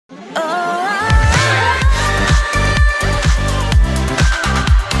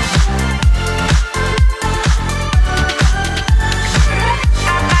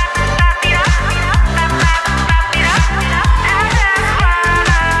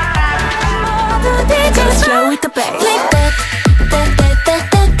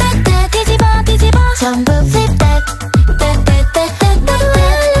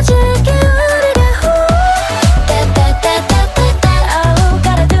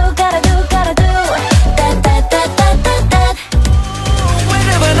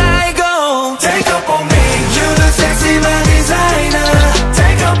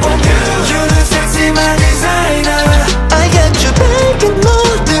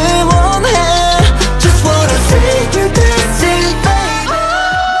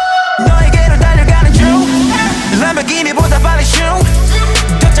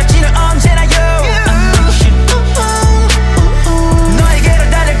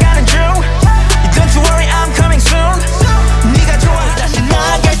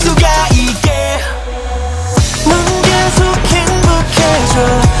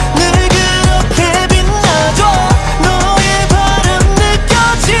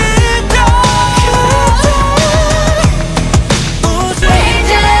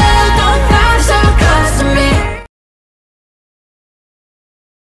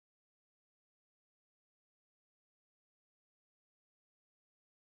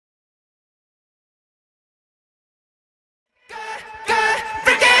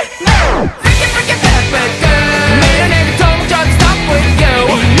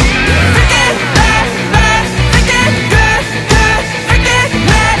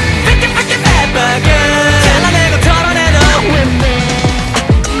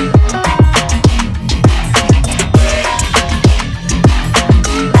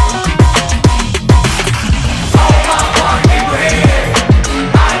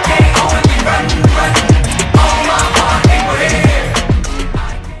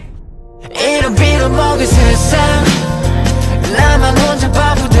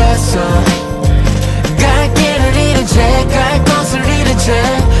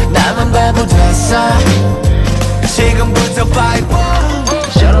지금부터 vibe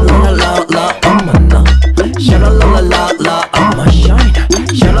샤랄랄랄라 엄마 샤랄랄랄라 엄마 shine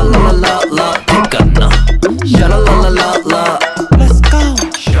샤랄랄랄라 택가나 샤랄랄랄라 Let's go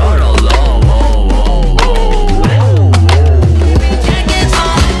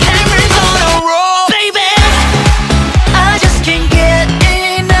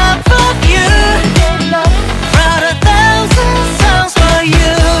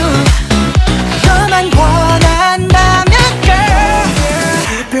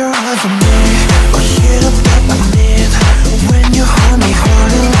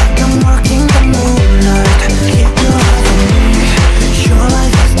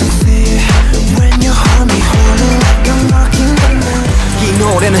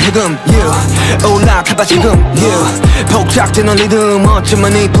해금 yeah. 올라타봐 지금 yeah. 폭작되는 리듬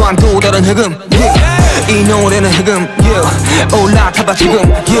어쩌면 이 또한 또 다른 해금 yeah. 이 노래는 해금 yeah. 올라타봐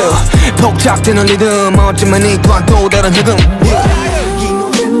지금 yeah. 폭작되는 리듬 어쩌면 이 또한 또 다른 해금 yeah.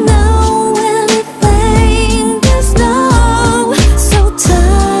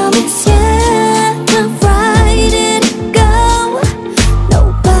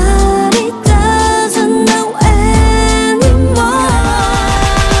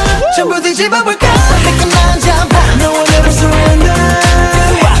 집어볼까? 매끈한 잠바 No one ever surrender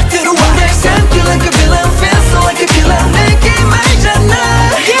들어와 Damn you like a villain Feel so like a killer 느낌알잖아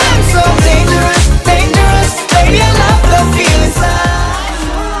Yeah I'm so dangerous Dangerous Baby I love the feel inside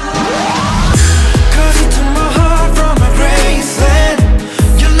Cause you took my heart from my bracelet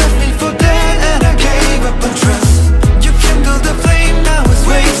You left me for dead And I gave up on trust You kindled the flame Now it's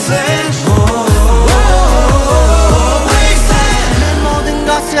wasted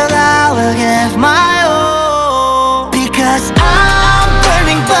Give my all Because I'm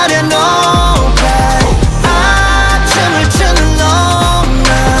burning but I know that 춤을 추는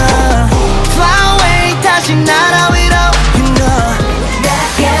loner Fly away 다시 날아 위로 You know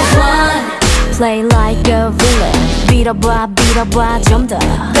Back at one Play like a villain 빌어봐 좀 더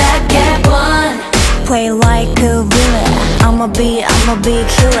Back at one Play like a villain I'ma be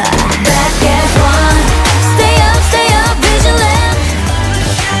killer Back at one Stay up, vigilant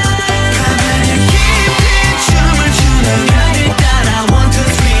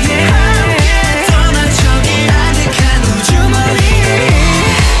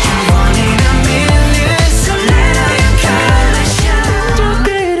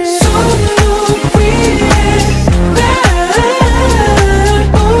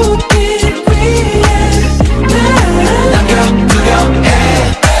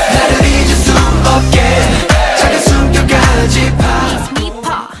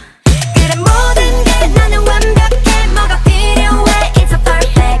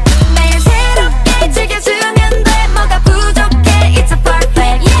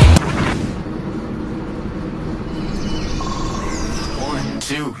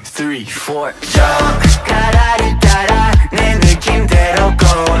가라리 따라 내 느낌대로 go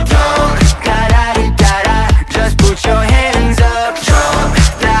Don't 가라리 따라 Just put your hands up Don't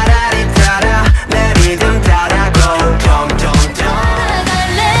따라리 따라 내 리듬 따라 go Don't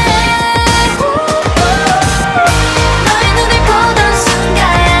너의 눈을 보던 순간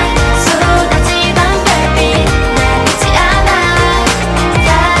쏟아지던 별빛 난 잊지 않아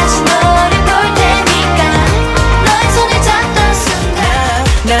다시 너를 볼 테니까 너의 손을 잡던 순간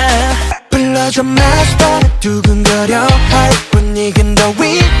불러줘 마스터 두근거려 하이픈 익은 더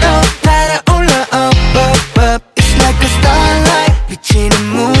위로 날아올라 up up up It's like a starlight 비치는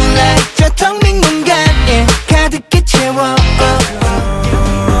moonlight 저 텅 빈 공간에 가득히 채워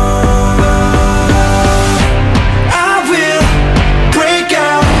I will break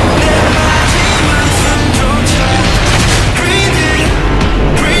out 내 마지막 숨조차 Breathe in,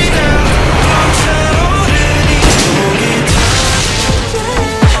 breathe out 벅차오르는 이 속이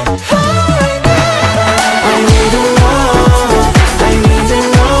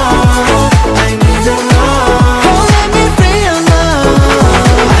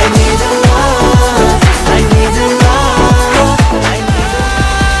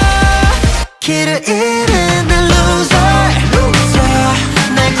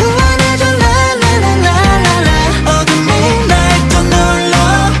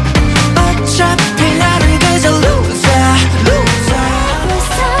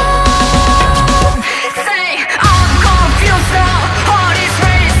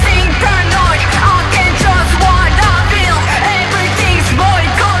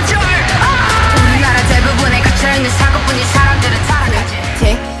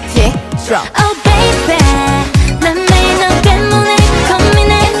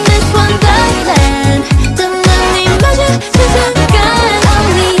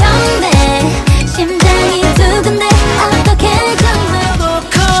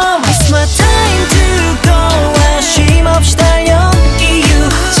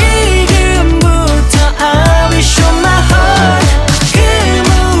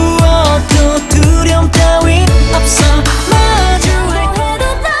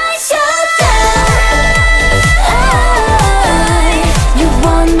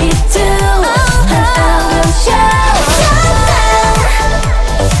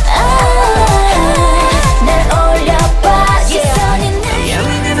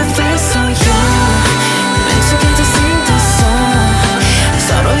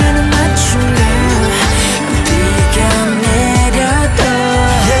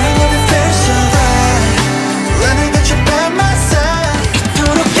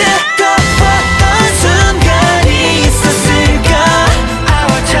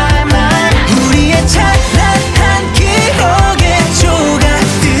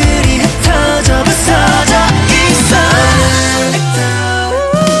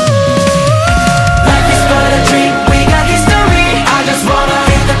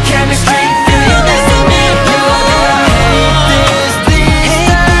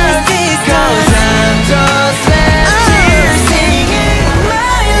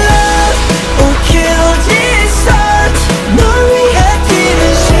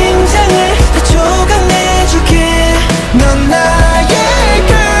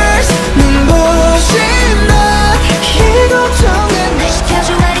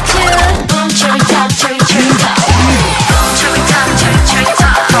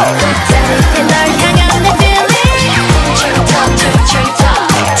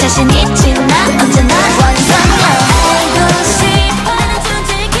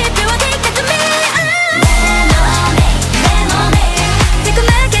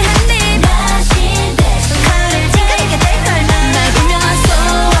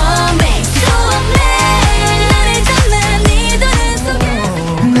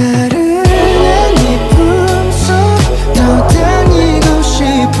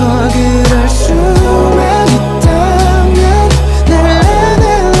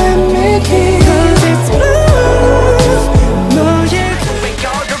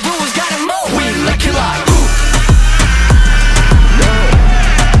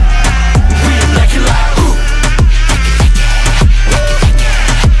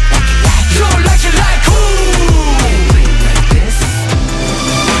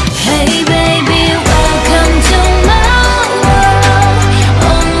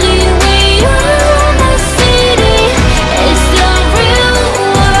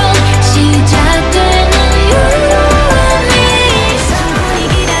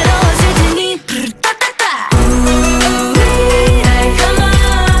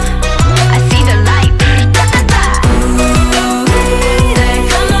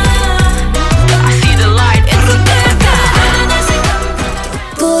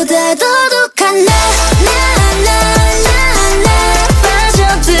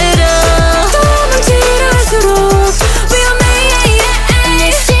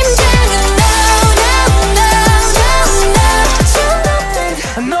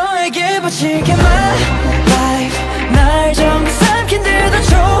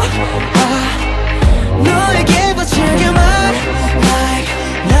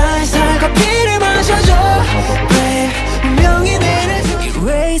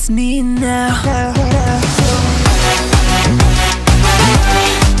kiss me now.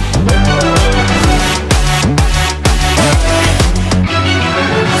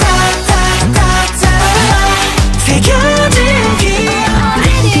 새겨진 기억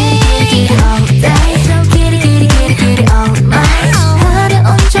all day 기리 all night 하루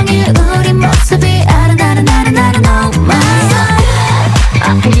온종일 우리 모습이 아른아른아른아른 all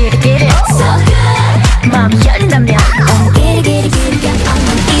night 기리 so good 마음이 열린다면 기리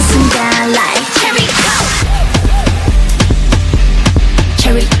이 순간 like cherry coke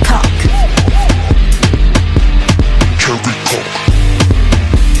cherry coke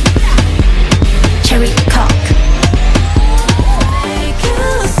cherry coke you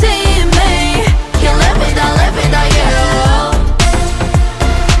see me can't live without you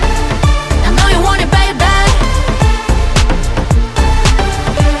I know you want it baby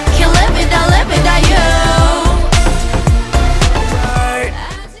can't live without you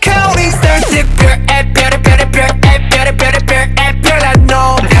Counting stars if you're at 별난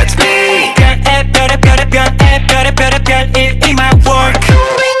놈 That's me 별 in my work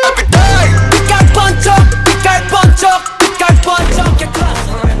빛깔 번쩍 Get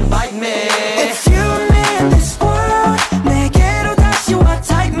closer and bite me It's you and me in this world 내게로 다시 와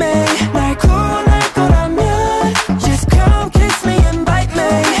type me 날 구원할 거라면 Just come kiss me and bite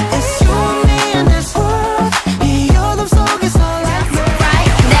me It's you and me in this world 이 어둠 속에서 like me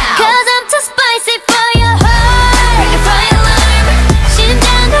right now Cause I'm too spicy for your heart Bring a fire alarm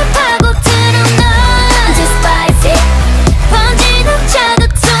심장을 파고드는 넌 Too spicy 번지는 자극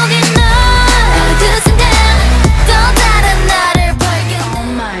속에 넌 그 순간 또 다른 나를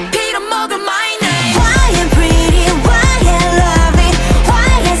발견해 빌어먹은 my name Why am pretty, why am lovely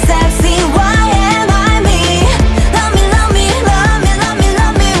Why am sexy, why am I me Love me, love me, love me, love me,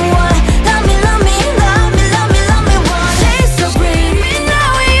 love me one Love me, love me, love me, love me, love me one She's so pretty, now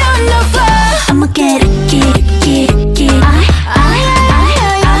we on the floor I'ma get it,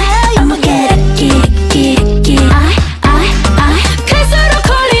 I'ma get it, 갈수록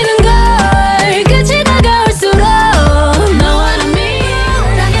걸리는 걸 끝이 다가올수록 너와 나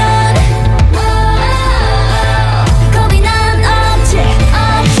미우라면 겁이 난 없지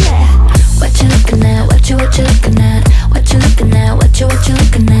What you looking at, what you looking at What you looking at, what you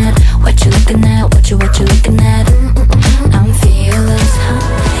looking at What you looking at, what you looking at I'm fearless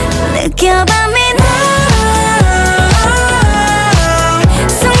느껴봐 me now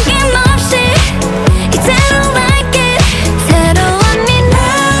숨김없이 이대로 like it 새로운 me now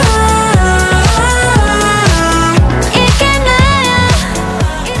이게 나야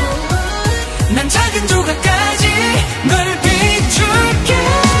난 작은 조각까지 널 비출게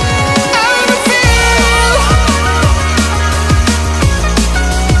Out of feel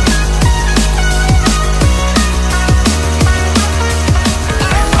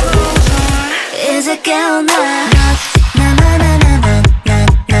Is it girl now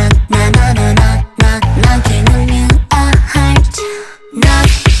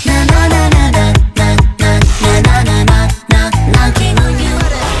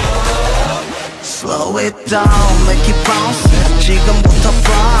Slow it down, make it bounce 지금부터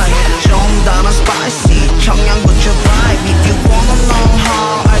fly 좀 더 spicy 청양고추 vibe If you wanna know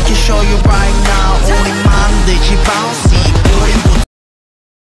how I can show you right now 우리 만들지 bouncy 우린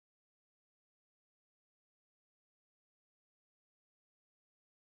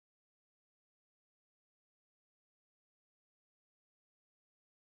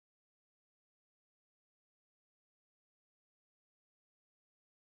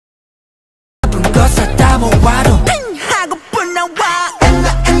거 쏟다 모아도 핑 하고픈 나와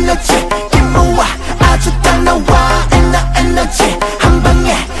에너지 힘모아 아주 딱 나와 에너지